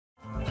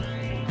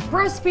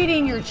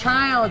breastfeeding your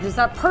child is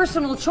a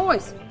personal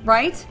choice,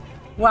 right?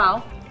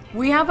 Well,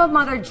 we have a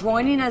mother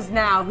joining us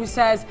now who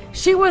says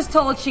she was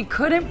told she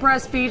couldn't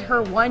breastfeed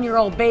her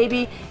 1-year-old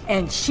baby,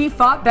 and she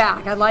fought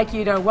back. I'd like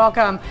you to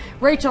welcome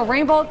Rachel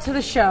Rainbolt to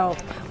the show.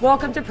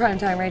 Welcome to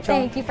Primetime, Rachel.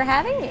 Thank you for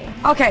having me.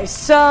 Okay,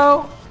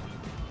 so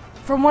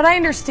from what I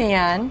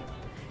understand,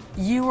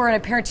 you were at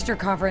a parent-teacher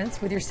conference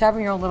with your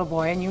 7-year-old little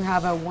boy, and you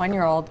have a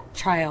 1-year-old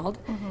child.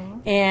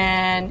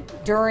 And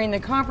during the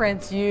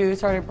conference, you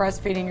started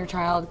breastfeeding your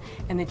child,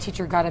 and the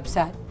teacher got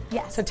upset.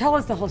 Yes. So tell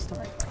us the whole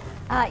story.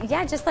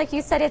 Yeah, just like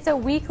you said, it's a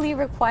weekly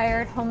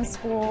required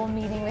homeschool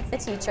meeting with the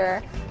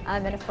teacher.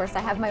 And of course, I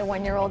have my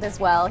 1-year-old as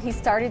well. He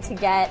started to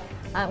get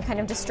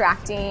kind of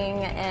distracting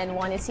and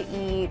wanted to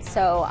eat,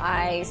 so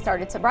I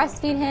started to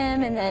breastfeed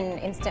him, and then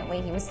instantly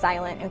he was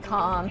silent and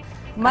calm.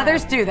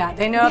 Mothers do that.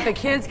 They know if the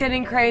kid's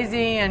getting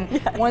crazy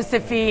and wants to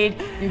feed,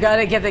 you got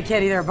to give the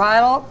kid either a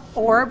bottle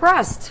or a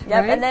breast. Yep,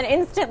 right? and then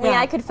instantly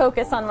I could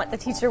focus on what the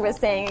teacher was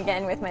saying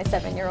again with my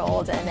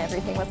 7-year-old, and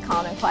everything was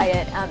calm and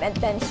quiet. And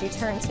then she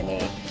turned to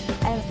me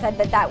and said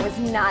that that was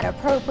not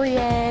appropriate,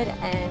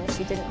 and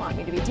she didn't want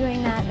me to be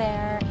doing that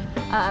there.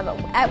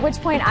 At which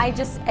point I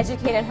just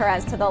educated her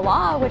as to the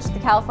law, which the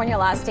California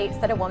law states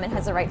that a woman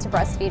has a right to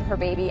breastfeed her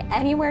baby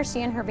anywhere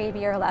she and her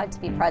baby are allowed to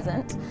be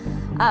present.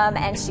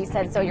 And she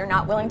said, so you're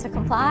not willing to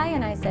comply?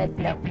 And I said,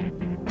 no.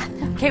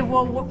 Okay,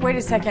 well, wait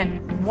a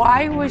second.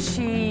 Why was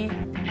she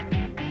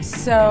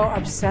so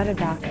upset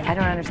about it? I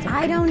don't understand.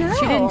 I don't know.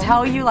 She didn't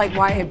tell you, like,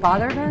 why it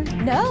bothered her?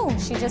 No,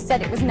 she just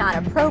said it was not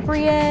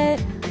appropriate.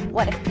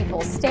 What if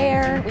people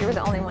stare? We were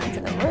the only ones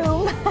in the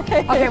room.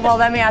 Okay, well,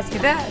 let me ask you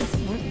this.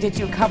 Did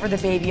you cover the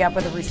baby up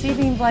with a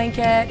receiving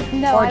blanket?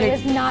 No, I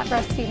was not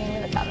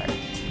breastfeeding with a cover.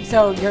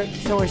 So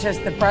it was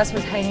just the breast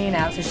was hanging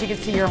out, so she could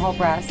see your whole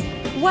breast?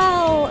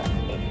 Well,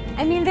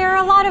 I mean, there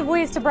are a lot of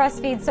ways to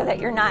breastfeed so that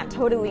you're not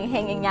totally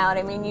hanging out.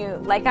 I mean,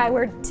 I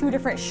wear 2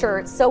 different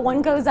shirts, so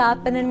one goes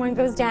up and then one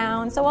goes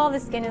down, so all the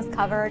skin is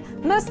covered.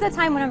 Most of the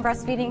time when I'm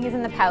breastfeeding, he's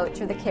in the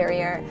pouch or the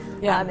carrier,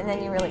 and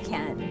then you really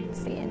can't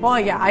see it. Well,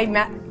 yeah,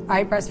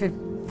 I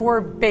breastfeed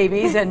 4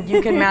 babies, and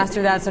you can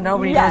master that so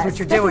nobody knows what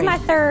you're doing. This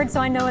is my 3rd, so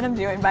I know what I'm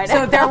doing by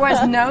now. So there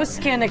was no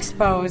skin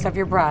exposed of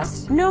your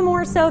breast? No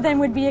more so than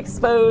would be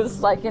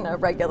exposed like in a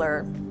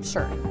regular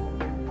shirt.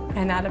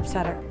 And that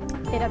upset her?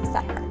 It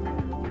upset her.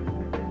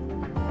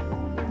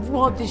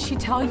 Well, did she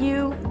tell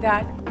you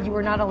that you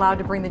were not allowed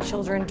to bring the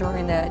children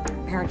during the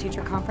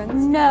parent-teacher conference?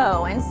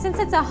 No, and since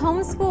it's a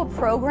homeschool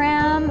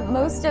program,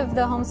 most of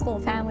the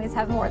homeschool families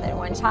have more than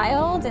 1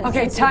 child. And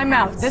okay, time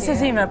out. This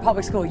isn't even a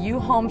public school. You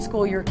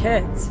homeschool your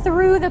kids.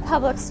 Through the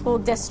public school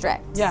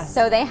district. Yes.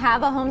 So they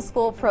have a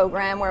homeschool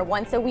program where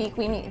once a week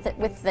we meet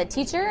with the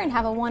teacher and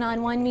have a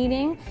one-on-one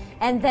meeting,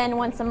 and then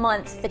once a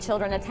month the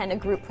children attend a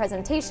group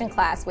presentation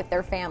class with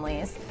their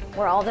families,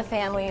 where all the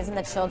families and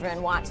the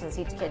children watch as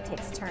each kid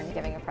takes a turn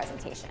giving a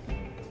presentation.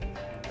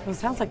 Well, it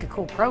sounds like a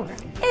cool program.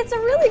 It's a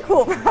really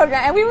cool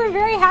program, and we were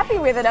very happy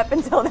with it up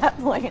until that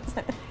point.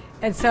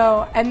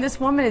 And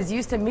this woman is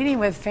used to meeting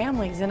with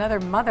families and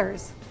other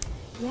mothers.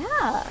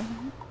 Yeah.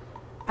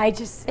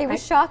 It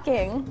was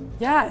shocking.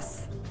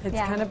 Yes, it's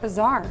kind of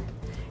bizarre.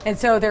 And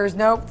so there's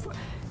no,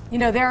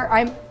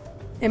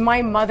 in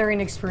my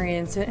mothering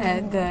experience,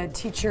 the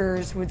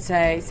teachers would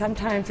say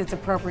sometimes it's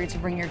appropriate to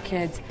bring your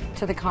kids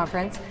to the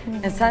conference,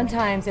 and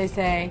sometimes they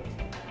say,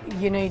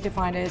 you need to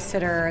find a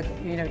sitter,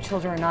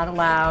 children are not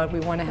allowed. We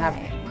want to have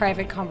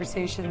private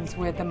conversations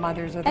with the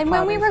mothers or the fathers. And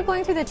when we were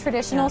going through the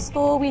traditional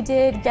school, we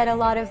did get a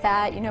lot of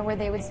that, where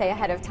they would say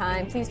ahead of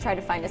time, please try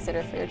to find a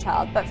sitter for your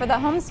child. But for the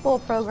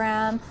homeschool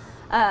program,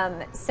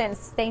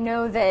 since they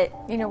know that,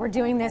 we're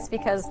doing this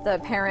because the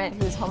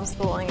parent who's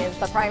homeschooling is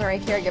the primary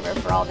caregiver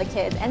for all the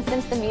kids, and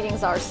since the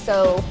meetings are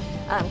so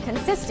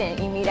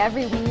consistent, you meet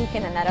every week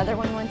and then that other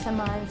one once a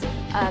month,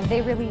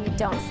 they really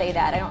don't say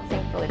that. I don't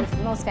think really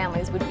most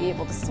families would be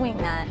able to swing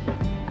that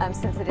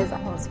since it is a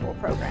homeschool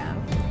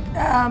program.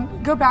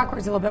 Go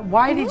backwards a little bit.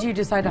 Why did you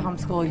decide to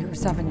homeschool your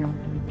 7-year-old?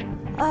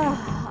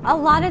 A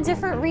lot of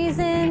different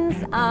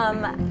reasons.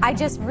 I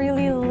just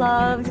really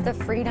loved the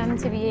freedom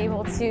to be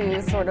able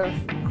to sort of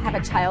have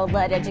a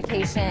child-led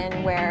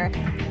education where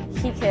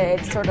we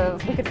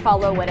could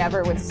follow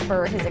whatever would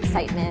spur his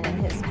excitement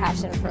and his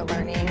passion for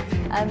learning.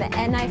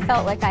 And I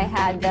felt like I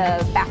had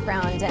the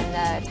background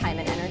and the time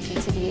and energy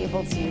to be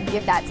able to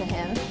give that to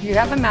him. You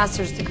have a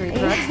master's degree,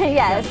 correct?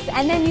 Yes,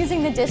 and then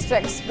using the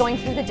district, going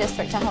through the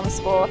district to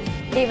homeschool,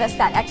 gave us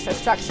that extra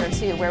structure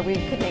too, where we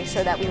could make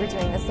sure that we were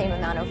doing the same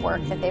amount of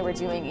work that they were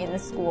doing in the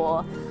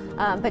school.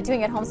 But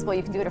doing it homeschool,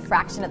 you can do it a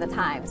fraction of the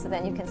time, so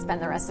then you can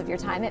spend the rest of your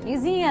time at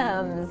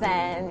museums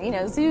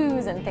and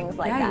zoos and things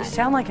like that. Yeah, you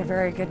sound like a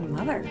very good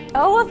mother.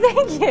 Oh, well,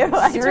 thank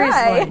you. Seriously.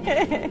 I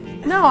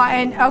try.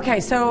 No, okay,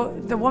 so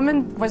the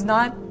woman was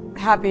not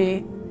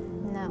happy.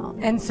 No.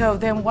 And so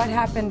then what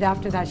happened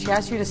after that? She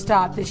asked you to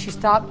stop. Did she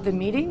stop the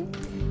meeting?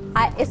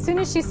 As soon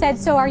as she said,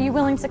 so are you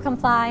willing to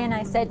comply? And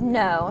I said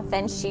no.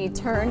 Then she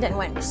turned and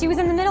went. She was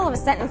in the middle of a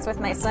sentence with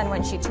my son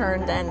when she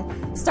turned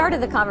and started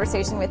the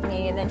conversation with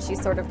me, and then she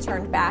sort of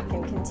turned back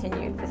and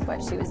continued with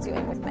what she was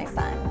doing with my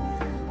son.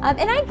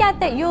 And I get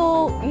that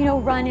you'll,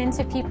 run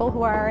into people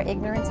who are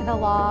ignorant to the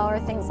law or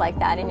things like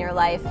that in your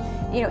life,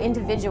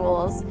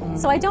 individuals.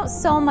 So I don't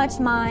so much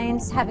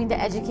mind having to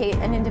educate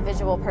an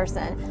individual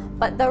person.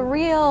 But the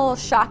real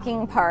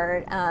shocking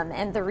part,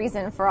 and the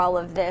reason for all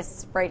of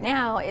this right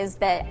now, is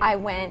that I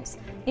went,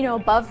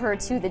 above her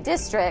to the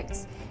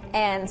district,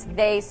 and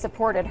they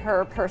supported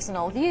her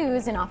personal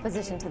views in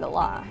opposition to the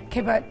law.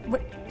 Okay, but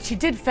she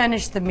did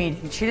finish the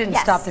meeting. She didn't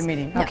stop the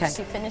meeting. No, okay,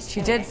 she finished.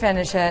 She did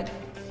finish it,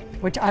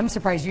 which I'm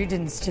surprised you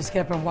didn't just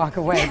get up and walk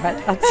away.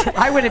 But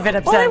I would have been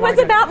upset. Well, it was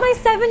about my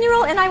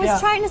 7-year-old, and I was Yeah.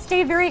 trying to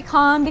stay very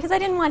calm because I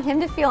didn't want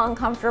him to feel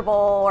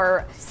uncomfortable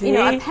or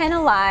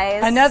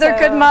penalized. Another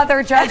good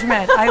mother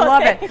judgment. I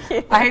love it.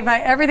 you.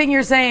 Everything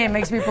you're saying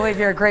makes me believe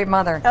you're a great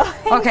mother.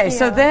 Okay,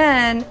 so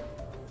then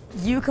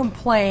you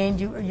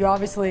complained. You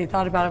obviously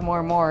thought about it more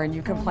and more, and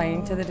you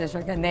complained to the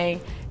district, and they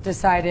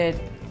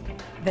decided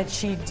that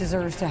she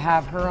deserves to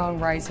have her own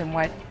rights. And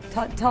what?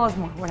 Tell us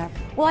more. What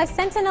happened? Well, I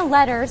sent in a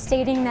letter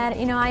stating that,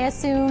 I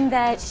assume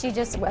that she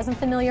just wasn't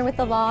familiar with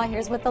the law.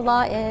 Here's what the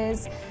law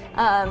is.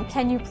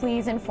 Can you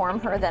please inform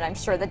her that I'm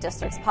sure the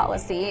district's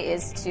policy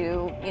is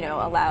to,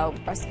 allow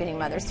breastfeeding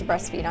mothers to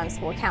breastfeed on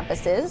school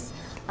campuses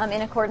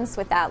in accordance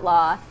with that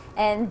law.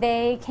 And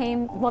they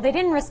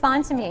didn't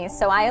respond to me,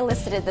 so I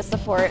elicited the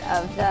support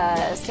of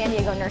the San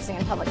Diego Nursing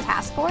and Public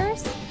Task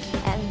Force,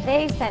 and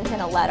they sent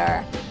in a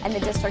letter, and the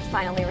district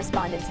finally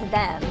responded to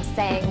them,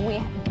 saying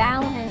we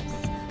balance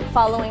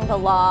following the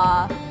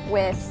law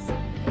with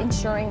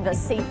ensuring the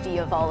safety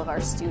of all of our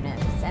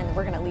students, and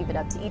we're going to leave it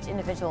up to each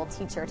individual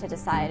teacher to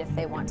decide if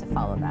they want to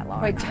follow that law.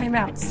 Wait, time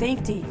out.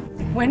 Safety.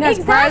 When has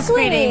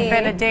breastfeeding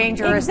been a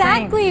dangerous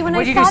thing? When Would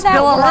I you saw just that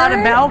spill a lot of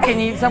word- milk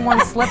and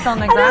someone slipped on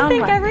the I don't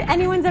ground? think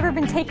anyone's ever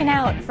been taken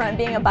out from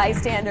being a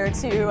bystander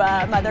to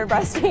a mother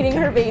breastfeeding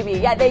her baby.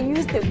 Yeah, they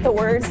use the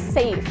word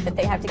safe, that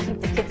they have to keep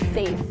the kids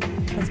safe.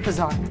 That's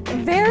bizarre.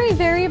 Very,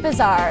 very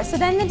bizarre. So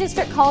then the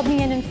district called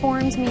me and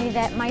informed me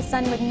that my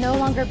son would no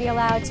longer be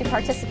allowed to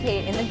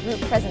participate in the group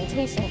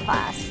presentation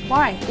class.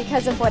 Why?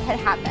 Because of what had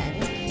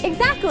happened.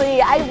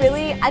 Exactly. I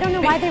don't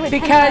know why they would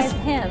penalize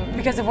him.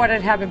 Because of what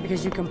had happened,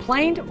 because you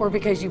complained or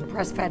because you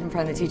breastfed in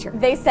front of the teacher?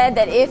 They said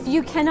that if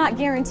you cannot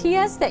guarantee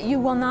us that you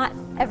will not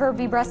ever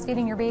be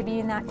breastfeeding your baby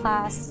in that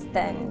class,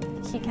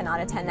 then he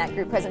cannot attend that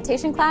group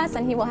presentation class,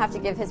 and he will have to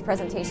give his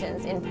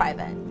presentations in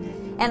private.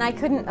 And I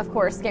couldn't, of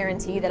course,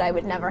 guarantee that I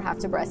would never have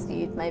to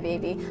breastfeed my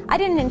baby. I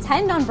didn't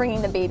intend on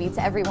bringing the baby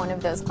to every one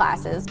of those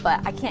classes, but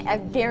I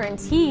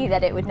guarantee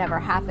that it would never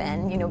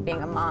happen,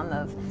 being a mom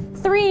of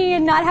 3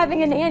 and not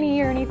having a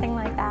nanny or anything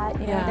like that.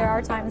 There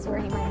are times where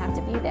he might have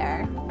to be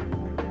there.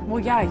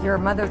 Well, yeah, you're a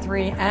mother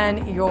 3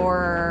 and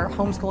you're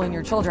homeschooling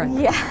your children.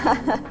 Yeah.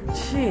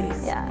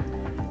 Jeez. Yeah.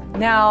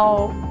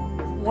 Now,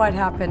 what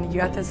happened?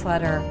 You got this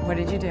letter. What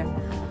did you do?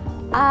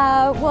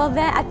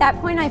 At that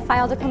point, I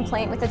filed a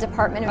complaint with the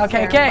Department of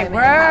Fair Okay.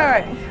 Employment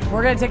and Housing.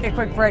 We're gonna take a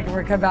quick break and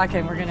we're gonna come back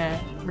and we're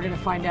gonna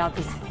find out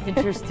this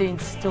interesting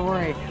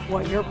story,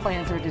 what your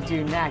plans are to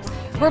do next.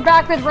 We're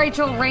back with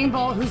Rachel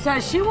Rainbow, who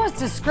says she was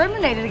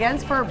discriminated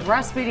against for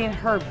breastfeeding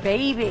her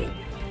baby.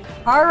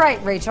 All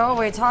right, Rachel,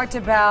 we talked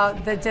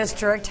about the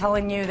district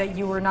telling you that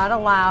you were not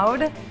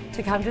allowed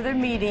to come to their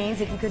meetings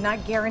if you could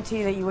not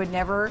guarantee that you would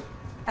never,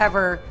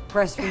 ever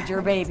breastfeed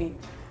your baby.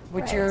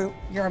 Which Right.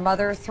 you're a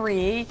mother of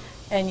 3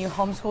 and you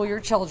homeschool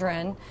your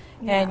children,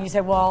 and you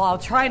said, well, I'll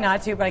try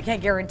not to, but I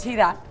can't guarantee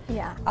that.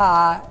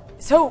 Yeah.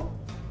 So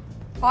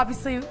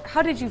obviously,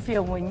 how did you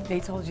feel when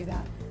they told you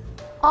that?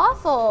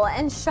 Awful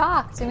and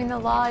shocked. I mean, the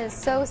law is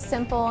so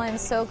simple and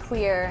so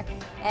clear,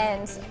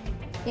 and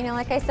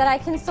like I said, I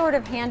can sort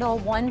of handle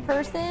one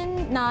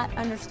person not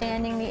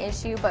understanding the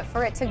issue, but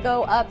for it to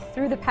go up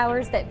through the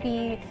powers that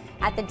be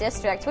at the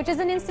district, which is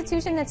an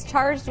institution that's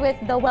charged with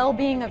the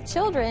well-being of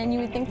children, you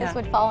would think this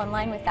would fall in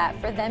line with that.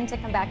 For them to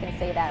come back and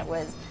say that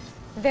was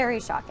very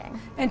shocking.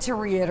 And to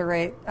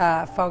reiterate,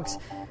 folks,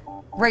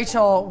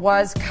 Rachel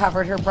was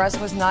covered. Her breast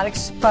was not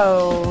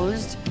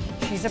exposed.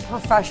 She's a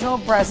professional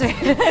mother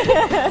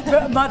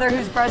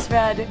who's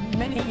breastfed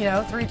many,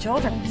 3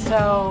 children.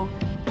 So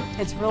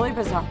it's really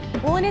bizarre.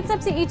 Well, and it's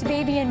up to each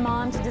baby and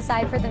mom to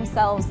decide for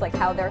themselves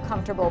how they're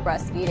comfortable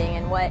breastfeeding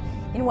and what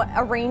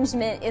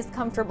arrangement is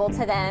comfortable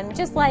to them.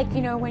 Just like,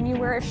 when you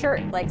wear a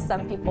shirt,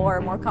 some people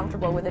are more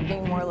comfortable with it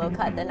being more low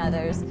cut than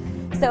others.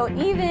 So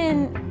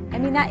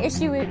that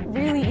issue, it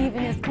really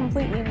even is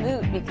completely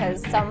moot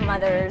because some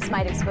mothers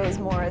might expose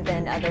more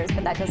than others,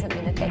 but that doesn't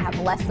mean that they have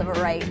less of a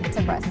right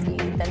to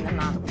breastfeed than the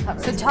mom who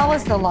covers. So tell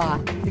us the law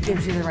that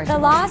gives you the right to breastfeed. The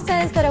law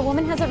says that a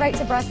woman has a right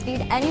to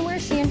breastfeed anywhere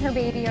she and her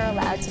baby are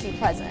allowed to be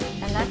present,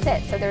 and that's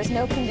it. So there's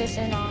no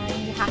condition on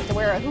you have to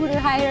wear a hooter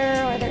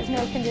hider, or there's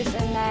no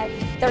condition that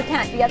there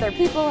can't be other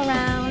people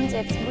around.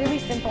 It's really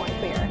simple and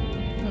clear.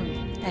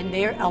 And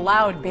they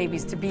allowed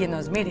babies to be in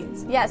those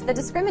meetings. Yes, the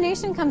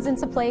discrimination comes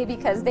into play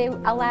because they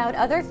allowed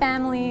other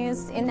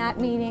families in that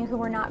meeting who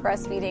were not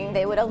breastfeeding.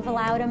 They would have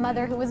allowed a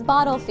mother who was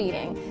bottle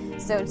feeding.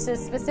 So to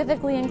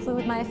specifically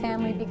include my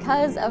family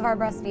because of our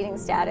breastfeeding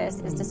status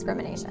is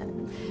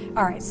discrimination.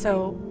 All right,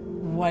 so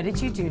what did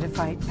you do to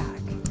fight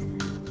back?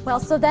 Well,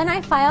 so then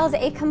I filed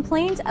a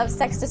complaint of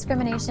sex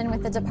discrimination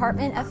with the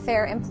Department of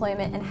Fair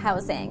Employment and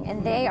Housing,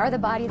 and they are the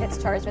body that's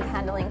charged with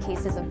handling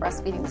cases of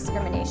breastfeeding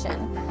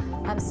discrimination.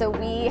 So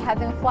we have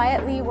been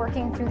quietly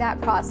working through that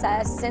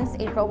process since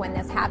April when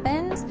this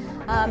happened,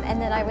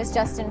 and then I was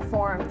just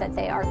informed that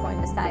they are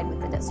going to side with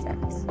the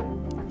district.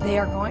 They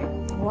are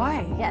going?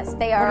 Why? Yes,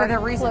 they are their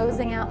reasons?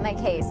 closing out my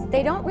case.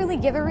 They don't really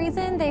give a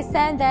reason. They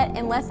said that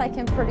unless I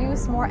can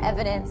produce more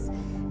evidence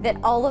that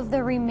all of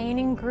the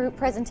remaining group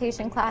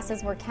presentation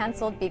classes were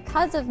canceled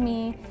because of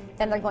me,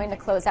 then they're going to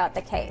close out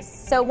the case.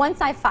 So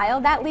once I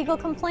filed that legal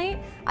complaint,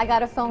 I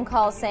got a phone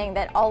call saying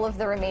that all of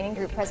the remaining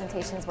group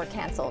presentations were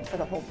canceled for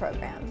the whole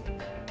program.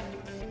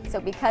 So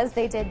because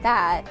they did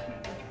that...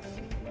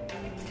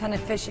 It's kind of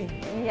fishy.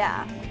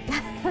 Yeah.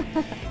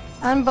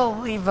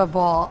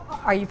 Unbelievable.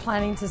 Are you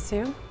planning to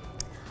sue?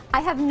 I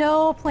have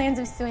no plans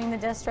of suing the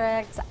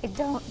district. I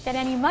don't get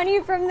any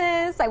money from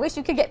this. I wish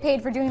you could get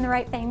paid for doing the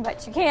right thing,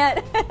 but you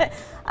can't.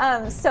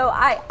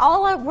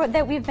 All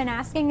that we've been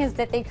asking is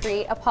that they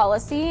create a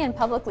policy and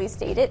publicly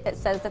state it that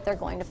says that they're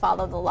going to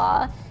follow the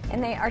law,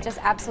 and they are just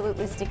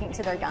absolutely sticking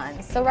to their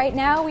guns. So right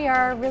now we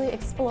are really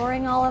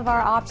exploring all of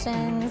our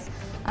options.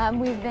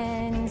 We've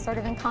been sort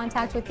of in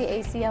contact with the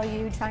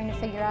ACLU trying to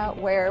figure out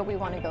where we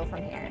want to go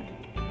from here.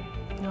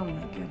 Oh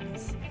my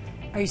goodness.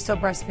 Are you still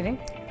breastfeeding?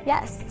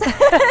 Yes.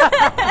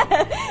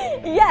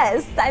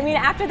 Yes. I mean,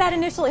 after that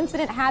initial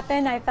incident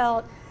happened, I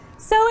felt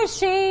so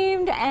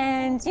ashamed,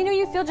 and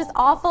you feel just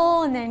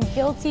awful and then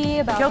guilty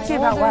about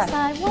my older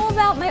son. Well,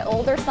 about my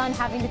older son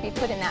having to be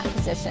put in that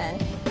position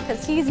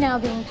because he's now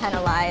being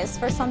penalized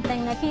for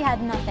something that he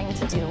had nothing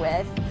to do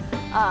with.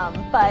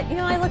 But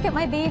I look at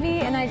my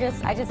baby and I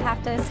just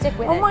have to stick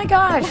with it. Oh my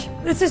gosh,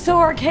 this is so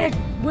archaic.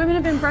 Women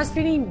have been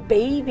breastfeeding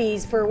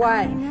babies for what?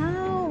 I know.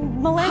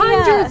 Millennia.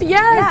 Hundreds,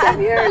 yes,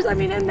 of years. I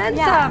mean, and then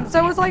some.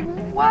 So it was like,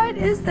 what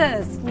is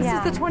this? This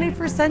is the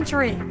 21st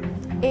century.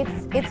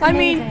 It's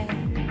amazing.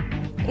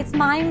 It's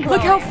mind-blowing.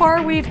 Look how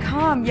far we've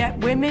come, yet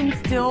women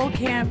still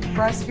can't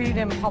breastfeed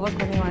in public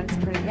when they want.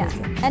 It's pretty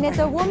crazy. And it's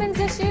a woman's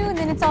issue, and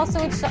then it's also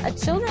a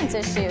children's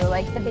issue.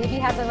 Like, the baby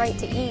has a right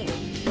to eat.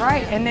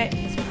 Right, and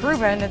it's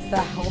proven it's the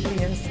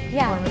healthiest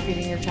form of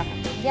feeding your child.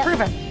 Yep.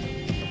 Proven.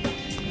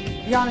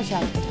 Beyond a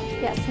shadow.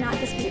 Yes, not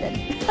disputed.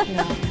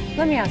 No.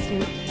 Let me ask you,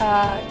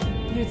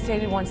 you had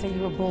stated once that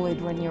you were bullied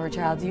when you were a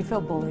child. Do you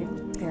feel bullied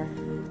here?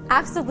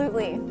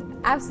 Absolutely.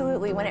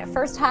 Absolutely. When it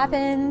first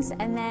happened,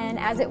 and then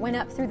as it went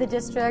up through the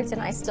district,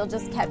 and I still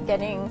just kept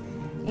getting,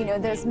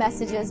 those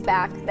messages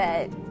back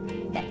that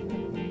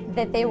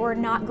they were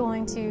not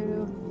going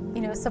to,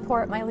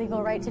 support my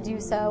legal right to do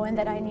so, and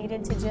that I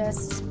needed to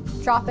just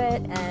drop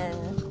it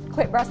and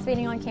quit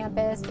breastfeeding on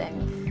campus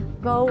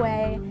and go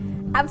away.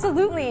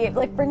 Absolutely,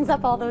 it brings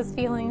up all those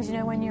feelings,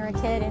 when you're a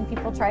kid and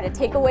people try to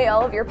take away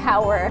all of your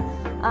power.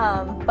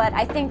 But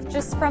I think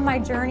just from my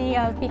journey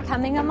of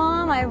becoming a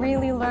mom, I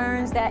really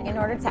learned that in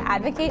order to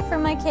advocate for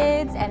my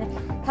kids and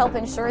help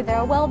ensure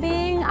their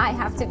well-being, I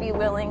have to be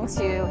willing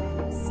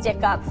to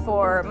stick up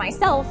for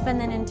myself and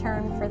then in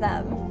turn for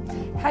them.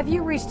 Have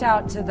you reached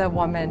out to the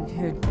woman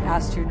who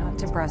asked you not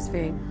to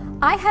breastfeed?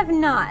 I have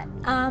not.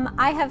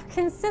 I have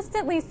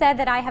consistently said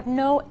that I have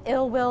no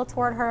ill will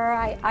toward her.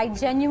 I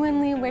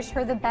genuinely wish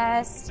her the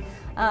best.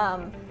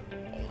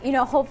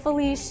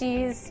 Hopefully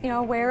she's,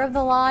 aware of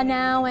the law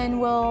now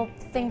and will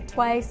think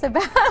twice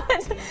about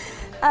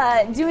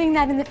doing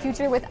that in the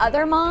future with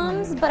other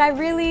moms. But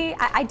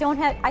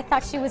I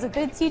thought she was a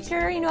good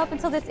teacher, up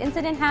until this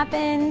incident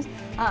happened.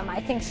 I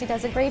think she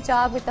does a great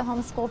job with the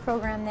homeschool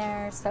program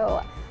there.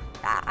 So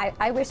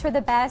I wish her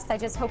the best. I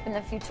just hope in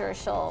the future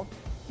she'll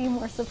be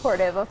more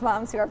supportive of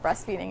moms who are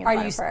breastfeeding in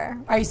front of her.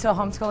 Are you still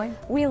homeschooling?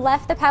 We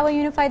left the Poway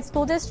Unified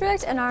School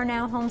District and are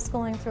now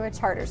homeschooling through a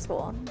charter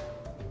school.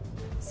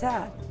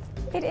 Sad.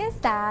 It is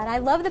sad. I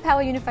love the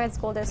Poway Unified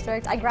School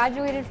District. I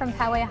graduated from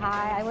Poway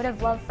High. I would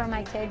have loved for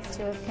my kids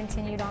to have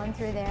continued on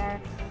through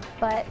there.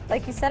 But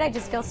like you said, I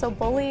just feel so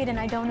bullied and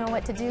I don't know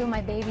what to do.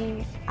 My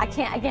baby,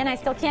 I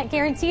still can't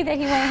guarantee that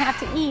he won't have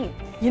to eat.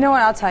 You know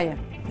what, I'll tell you.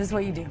 This is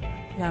what you do.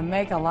 You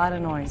make a lot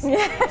of noise.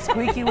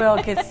 Squeaky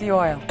wheel gets the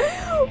oil.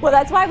 Well,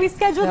 that's why we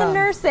scheduled a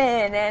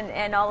nurse-in,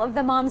 and all of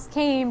the moms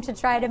came to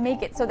try to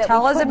make it so that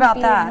Tell we us couldn't about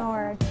be that.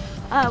 ignored.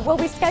 Well,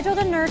 we scheduled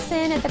a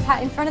nurse-in in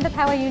front of the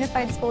Poway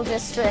Unified School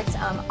District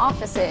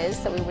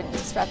offices, so we wouldn't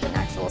disrupt an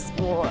actual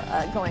school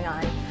going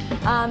on.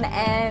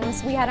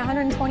 And we had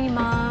 120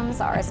 moms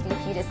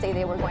RSVP to say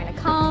they were going to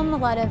come. A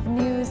lot of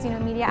news,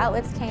 media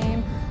outlets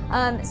came,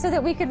 so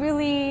that we could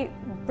really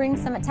bring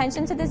some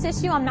attention to this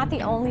issue. I'm not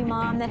the only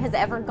mom that has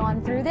ever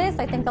gone through this.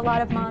 I think a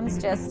lot of moms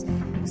just,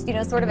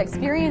 sort of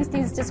experience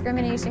these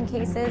discrimination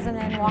cases and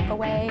then walk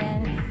away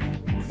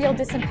and feel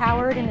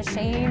disempowered and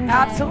ashamed.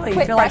 Absolutely.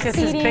 You feel like this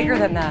is bigger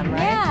than them,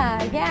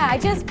 right? Yeah. I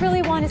just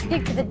really want to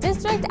speak to the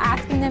district,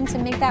 asking them to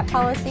make that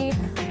policy,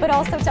 but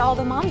also to all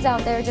the moms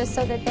out there, just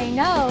so that they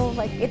know,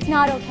 it's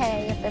not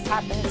okay if this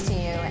happens to you,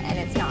 and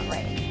it's not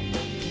right.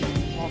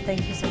 Well,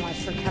 thank you so much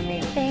for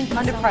coming. Thank you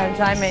to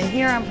Primetime, and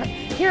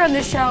here on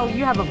this show,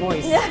 you have a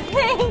voice.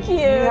 Thank you.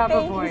 You have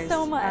a voice. Thank you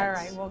so much. All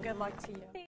right. Well, good luck to you.